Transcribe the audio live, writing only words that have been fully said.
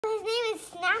His name is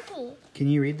Snappy. Can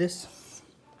you read this?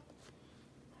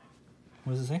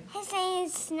 What does it say? His name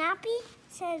is Snappy. It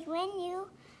says when you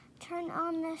turn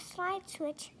on the slide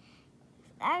switch,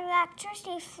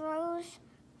 electricity flows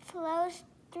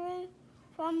through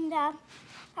from the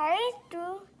battery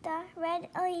through the red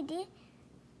LED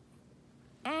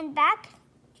and back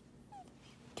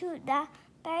to the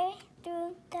battery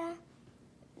through the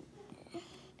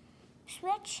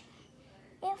switch.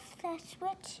 If the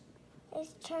switch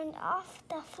is turned off,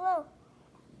 the flow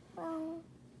of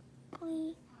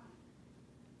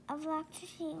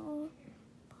electricity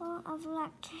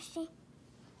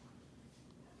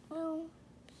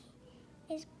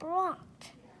is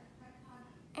blocked,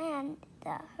 and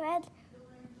the red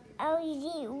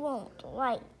LED won't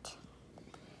light.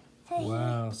 So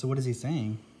Wow. So what is he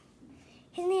saying?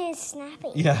 His name is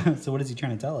Snappy. Yeah. So what is he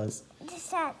trying to tell us?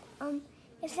 Just that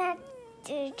if that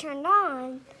turned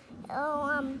on,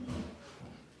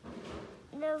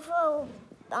 the flow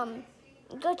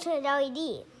go to the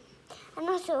LED, and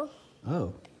also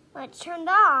when it's turned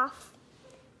off,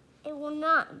 it will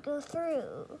not go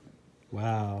through.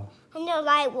 Wow. And the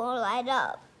light won't light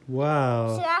up.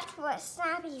 Wow. So that's what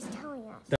Snappy is telling us.